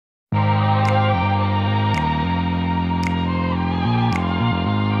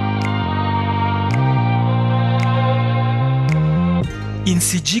In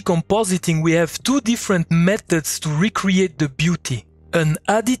CG compositing, we have two different methods to recreate the beauty: an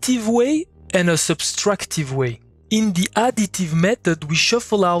additive way and a subtractive way. In the additive method, we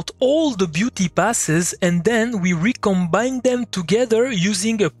shuffle out all the beauty passes and then we recombine them together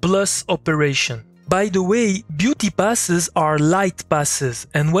using a plus operation. By the way, beauty passes are light passes,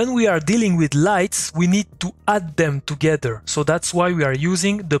 and when we are dealing with lights, we need to add them together. So that's why we are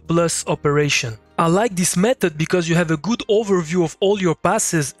using the plus operation. I like this method because you have a good overview of all your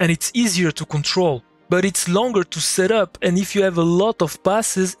passes and it's easier to control. But it's longer to set up, and if you have a lot of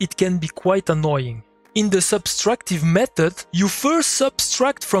passes, it can be quite annoying. In the subtractive method, you first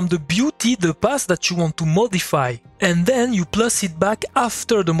subtract from the beauty the pass that you want to modify, and then you plus it back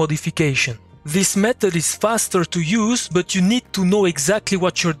after the modification. This method is faster to use, but you need to know exactly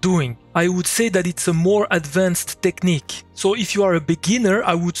what you're doing. I would say that it's a more advanced technique. So if you are a beginner,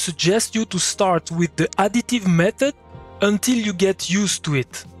 I would suggest you to start with the additive method until you get used to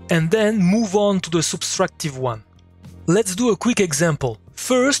it, and then move on to the subtractive one. Let's do a quick example.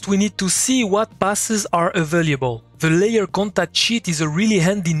 First, we need to see what passes are available. The layer contact sheet is a really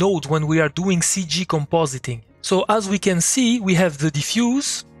handy node when we are doing CG compositing. So as we can see, we have the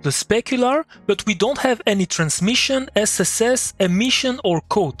diffuse, the specular, but we don't have any transmission, SSS, emission or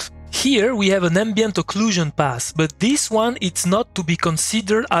coat. Here we have an ambient occlusion pass, but this one it's not to be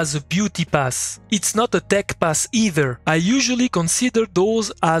considered as a beauty pass. It's not a tech pass either. I usually consider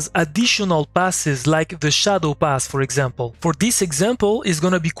those as additional passes, like the shadow pass, for example. For this example, it's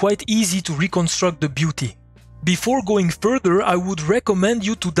gonna be quite easy to reconstruct the beauty. Before going further, I would recommend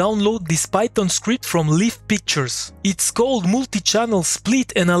you to download this Python script from Leaf Pictures. It's called multi-channel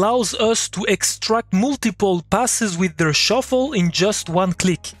split and allows us to extract multiple passes with their shuffle in just one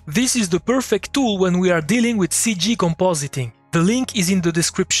click. This is the perfect tool when we are dealing with CG compositing. The link is in the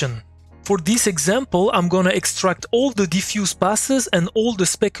description. For this example, I'm gonna extract all the diffuse passes and all the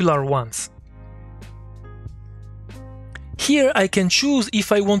specular ones. Here I can choose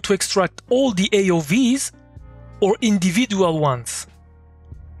if I want to extract all the AOVs or individual ones.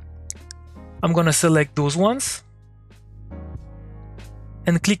 I'm gonna select those ones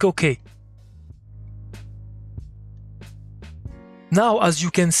and click OK. Now, as you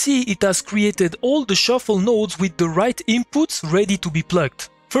can see, it has created all the shuffle nodes with the right inputs ready to be plugged.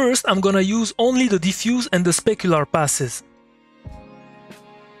 First, I'm gonna use only the diffuse and the specular passes.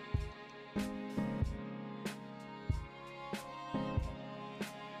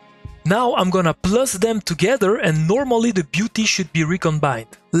 Now I'm gonna plus them together and normally the beauty should be recombined.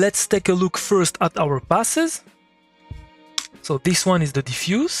 Let's take a look first at our passes. So this one is the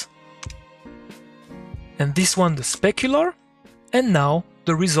diffuse, and this one the specular, and now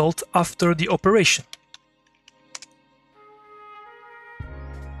the result after the operation.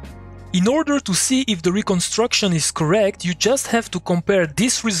 In order to see if the reconstruction is correct, you just have to compare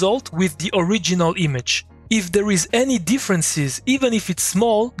this result with the original image. If there is any differences, even if it's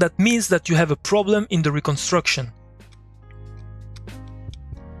small, that means that you have a problem in the reconstruction.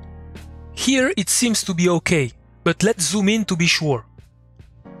 Here it seems to be okay, but let's zoom in to be sure.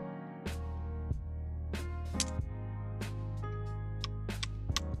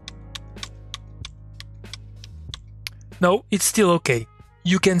 No, it's still okay.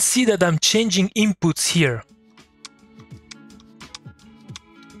 You can see that I'm changing inputs here.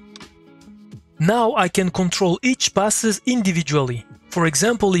 Now I can control each passes individually. For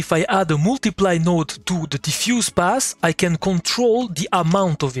example, if I add a multiply node to the diffuse pass, I can control the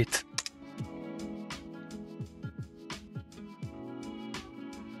amount of it.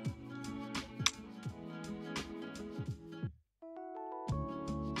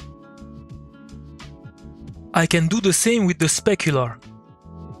 I can do the same with the specular.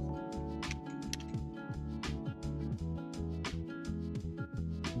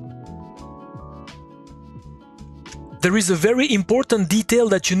 There is a very important detail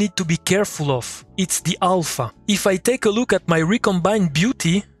that you need to be careful of. It's the alpha. If I take a look at my recombined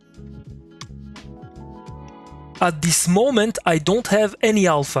beauty, at this moment I don't have any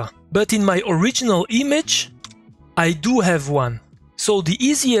alpha. But in my original image, I do have one. So the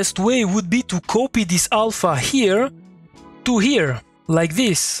easiest way would be to copy this alpha here to here, like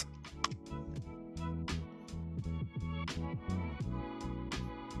this.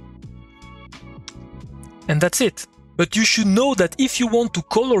 And that's it. But you should know that if you want to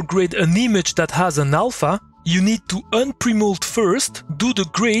color grade an image that has an alpha, you need to unpremold first, do the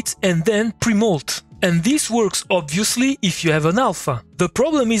grades and then premold. And this works obviously if you have an alpha. The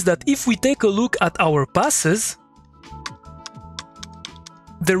problem is that if we take a look at our passes,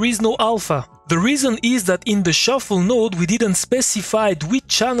 there is no alpha. The reason is that in the shuffle node we didn't specify which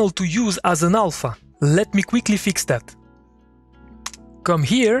channel to use as an alpha. Let me quickly fix that. come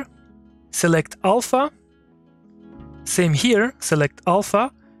here, select alpha, same here, select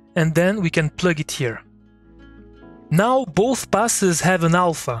alpha, and then we can plug it here. Now both passes have an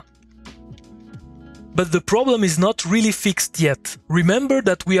alpha. But the problem is not really fixed yet. Remember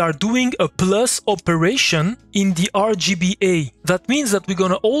that we are doing a plus operation in the RGBA. That means that we're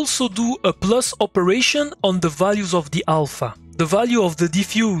gonna also do a plus operation on the values of the alpha. The value of the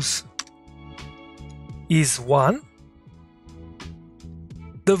diffuse is 1.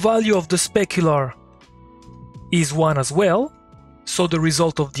 The value of the specular is 1 as well. So the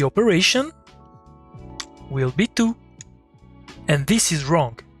result of the operation will be 2. And this is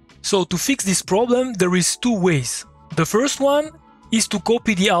wrong. So to fix this problem, there is 2 ways. The first one is to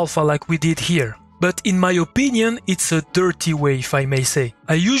copy the alpha like we did here. But in my opinion, it's a dirty way, if I may say.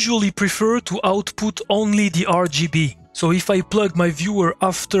 I usually prefer to output only the RGB. So if I plug my viewer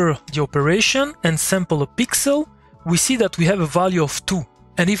after the operation and sample a pixel, we see that we have a value of 2.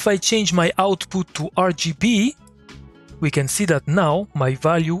 And if I change my output to RGB, we can see that now my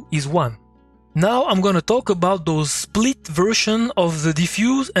value is 1. Now I'm gonna talk about those split version of the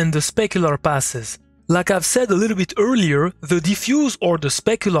diffuse and the specular passes. Like I've said a little bit earlier, the diffuse or the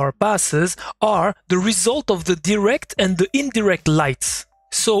specular passes are the result of the direct and the indirect lights.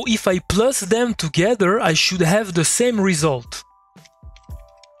 So if I plus them together, I should have the same result.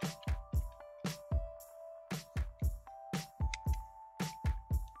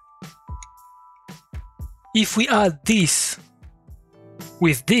 If we add this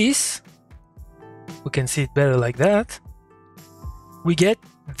with this, we can see it better like that, we get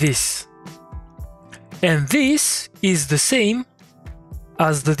this. And this is the same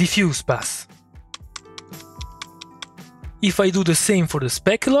as the diffuse pass. If I do the same for the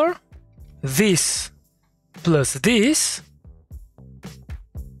specular, this plus this,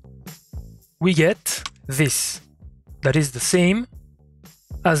 we get this. That is the same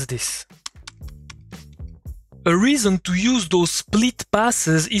as this. A reason to use those split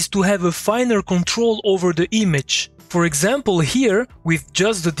passes is to have a finer control over the image. For example, here, with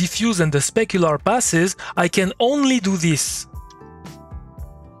just the diffuse and the specular passes, I can only do this.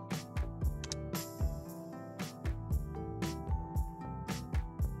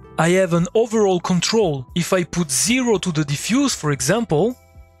 I have an overall control. If I put 0 to the diffuse, for example,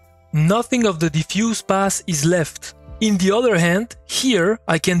 nothing of the diffuse pass is left. In the other hand, here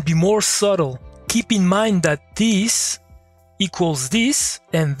I can be more subtle. Keep in mind that this equals this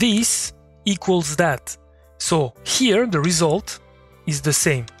and this equals that. So here the result is the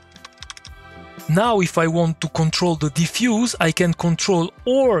same. Now if I want to control the diffuse, I can control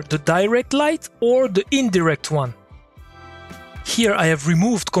or the direct light or the indirect one. Here I have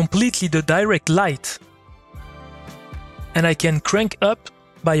removed completely the direct light. And I can crank up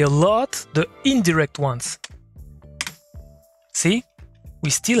by a lot the indirect ones. See? We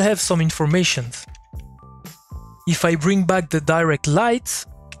still have some information. If I bring back the direct light,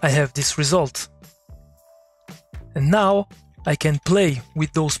 I have this result. And now I can play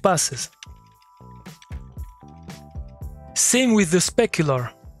with those passes. Same with the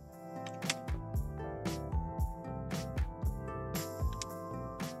specular.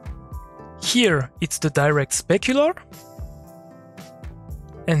 Here it's the direct specular,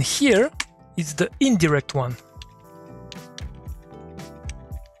 and here it's the indirect one.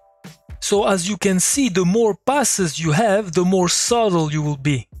 So as you can see, the more passes you have, the more subtle you will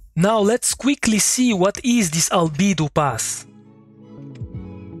be. Now let's quickly see what is this albedo pass.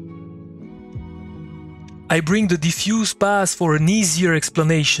 I bring the diffuse pass for an easier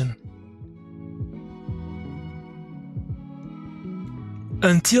explanation.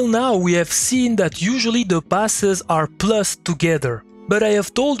 Until now we have seen that usually the passes are plussed together. But I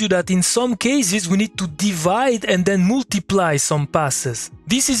have told you that in some cases we need to divide and then multiply some passes.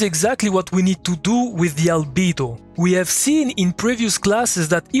 This is exactly what we need to do with the albedo. We have seen in previous classes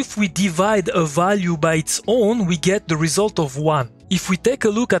that if we divide a value by its own, we get the result of 1. If we take a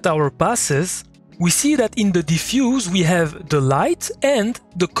look at our passes, we see that in the diffuse we have the light and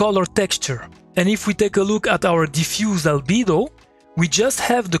the color texture. And if we take a look at our diffuse albedo, we just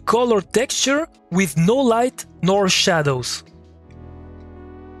have the color texture with no light nor shadows.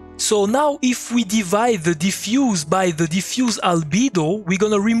 So now if we divide the diffuse by the diffuse albedo, we're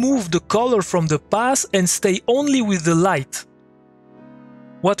gonna remove the color from the pass and stay only with the light.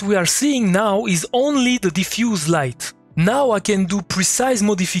 What we are seeing now is only the diffuse light. Now I can do precise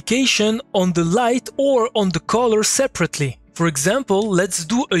modification on the light or on the color separately. For example, let's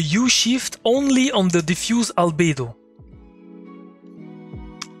do a U shift only on the diffuse albedo.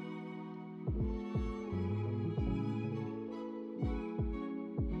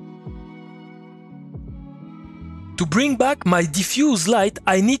 To bring back my diffuse light,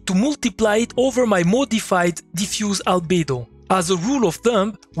 I need to multiply it over my modified diffuse albedo. As a rule of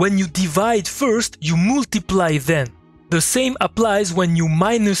thumb, when you divide first, you multiply then. The same applies when you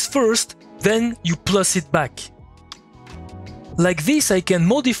minus first, then you plus it back. Like this, I can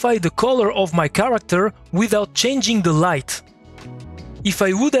modify the color of my character without changing the light. If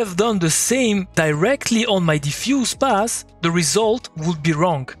I would have done the same directly on my diffuse pass, the result would be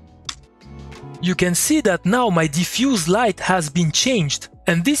wrong. You can see that now my diffuse light has been changed,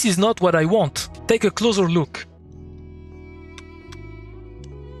 and this is not what I want. Take a closer look.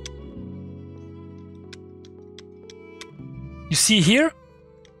 You see here?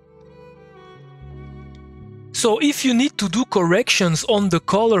 So if you need to do corrections on the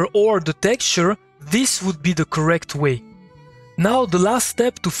color or the texture, this would be the correct way. Now the last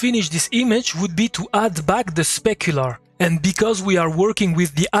step to finish this image would be to add back the specular. And because we are working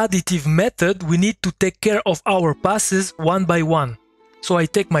with the additive method, we need to take care of our passes one by one. So I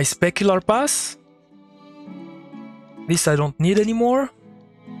take my specular pass. This I don't need anymore.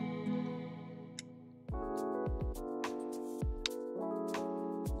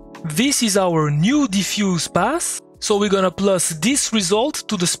 This is our new diffuse pass. So we're gonna plus this result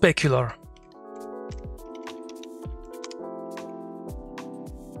to the specular.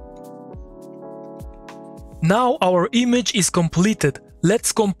 Now our image is completed.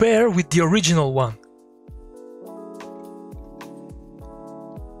 Let's compare with the original one.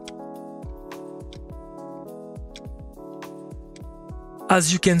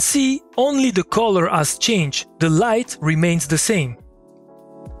 As you can see, only the color has changed. The light remains the same.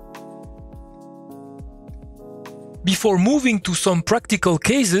 Before moving to some practical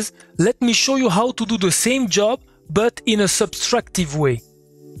cases, let me show you how to do the same job but in a subtractive way.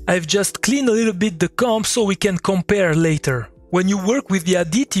 I've just cleaned a little bit the comp so we can compare later. When you work with the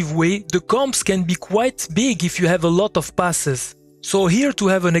additive way, the comps can be quite big if you have a lot of passes. So here, to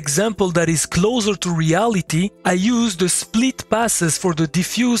have an example that is closer to reality, I use the split passes for the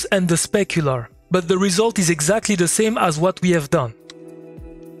diffuse and the specular. But the result is exactly the same as what we have done.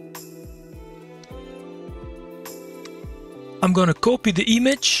 I'm gonna copy the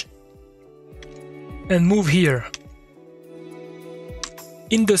image and move here.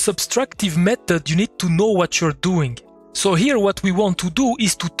 In the subtractive method, you need to know what you're doing. So here what we want to do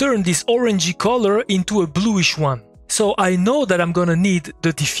is to turn this orangey color into a bluish one. So I know that I'm gonna need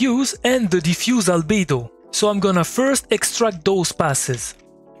the diffuse and the diffuse albedo. So I'm gonna first extract those passes.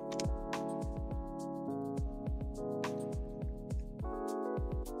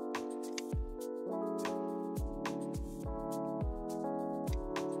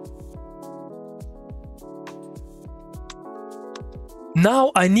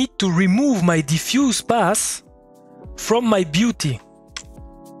 Now I need to remove my diffuse pass from my beauty.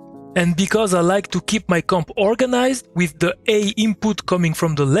 And because I like to keep my comp organized with the A input coming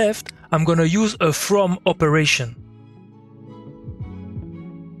from the left, I'm gonna use a from operation.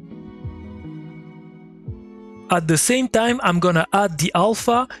 At the same time, I'm gonna add the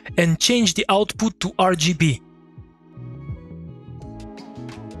alpha and change the output to RGB.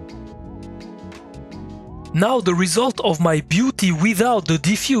 Now the result of my beauty without the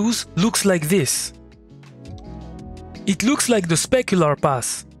diffuse looks like this. It looks like the specular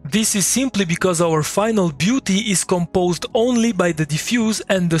pass. This is simply because our final beauty is composed only by the diffuse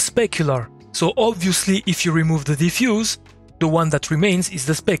and the specular. So obviously if you remove the diffuse, the one that remains is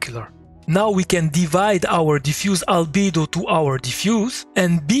the specular. Now we can divide our diffuse albedo to our diffuse,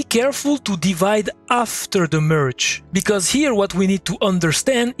 and be careful to divide after the merge, because here what we need to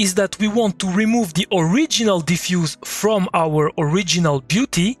understand is that we want to remove the original diffuse from our original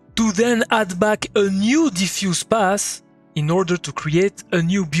beauty to then add back a new diffuse pass in order to create a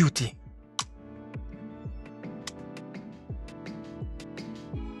new beauty.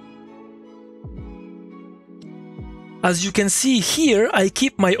 As you can see here, I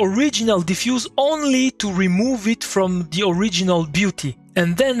keep my original diffuse only to remove it from the original beauty.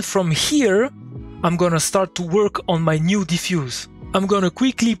 And then from here, I'm gonna start to work on my new diffuse. I'm gonna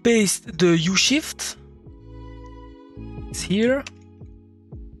quickly paste the U-shift. It's here.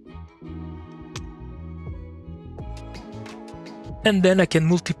 And then I can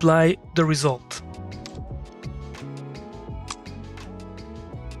multiply the result.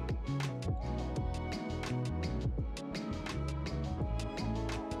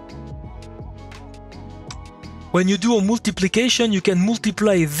 When you do a multiplication, you can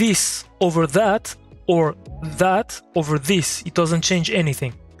multiply this over that or that over this. It doesn't change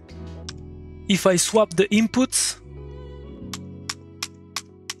anything. If I swap the inputs,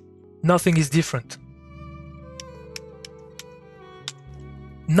 nothing is different.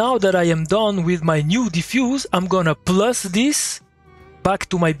 Now that I am done with my new diffuse, I'm gonna plus this back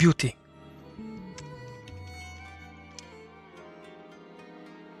to my beauty.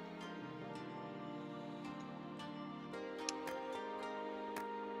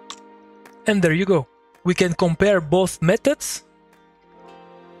 And there you go. We can compare both methods.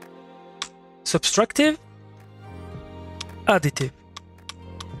 Subtractive, additive.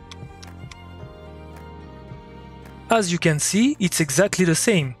 As you can see, it's exactly the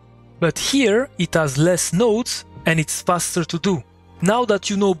same, but here it has less nodes and it's faster to do. Now that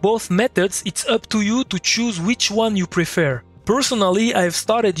you know both methods, it's up to you to choose which one you prefer. Personally, I've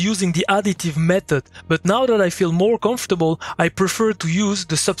started using the additive method, but now that I feel more comfortable, I prefer to use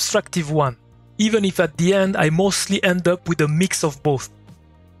the subtractive one, even if at the end I mostly end up with a mix of both.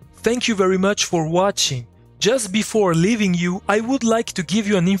 Thank you very much for watching. Just before leaving you, I would like to give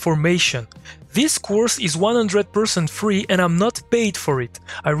you an information. This course is 100% free and I'm not paid for it.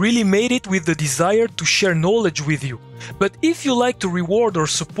 I really made it with the desire to share knowledge with you. But if you like to reward or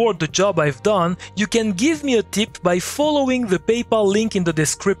support the job I've done, you can give me a tip by following the PayPal link in the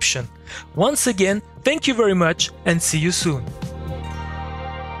description. Once again, thank you very much and see you soon.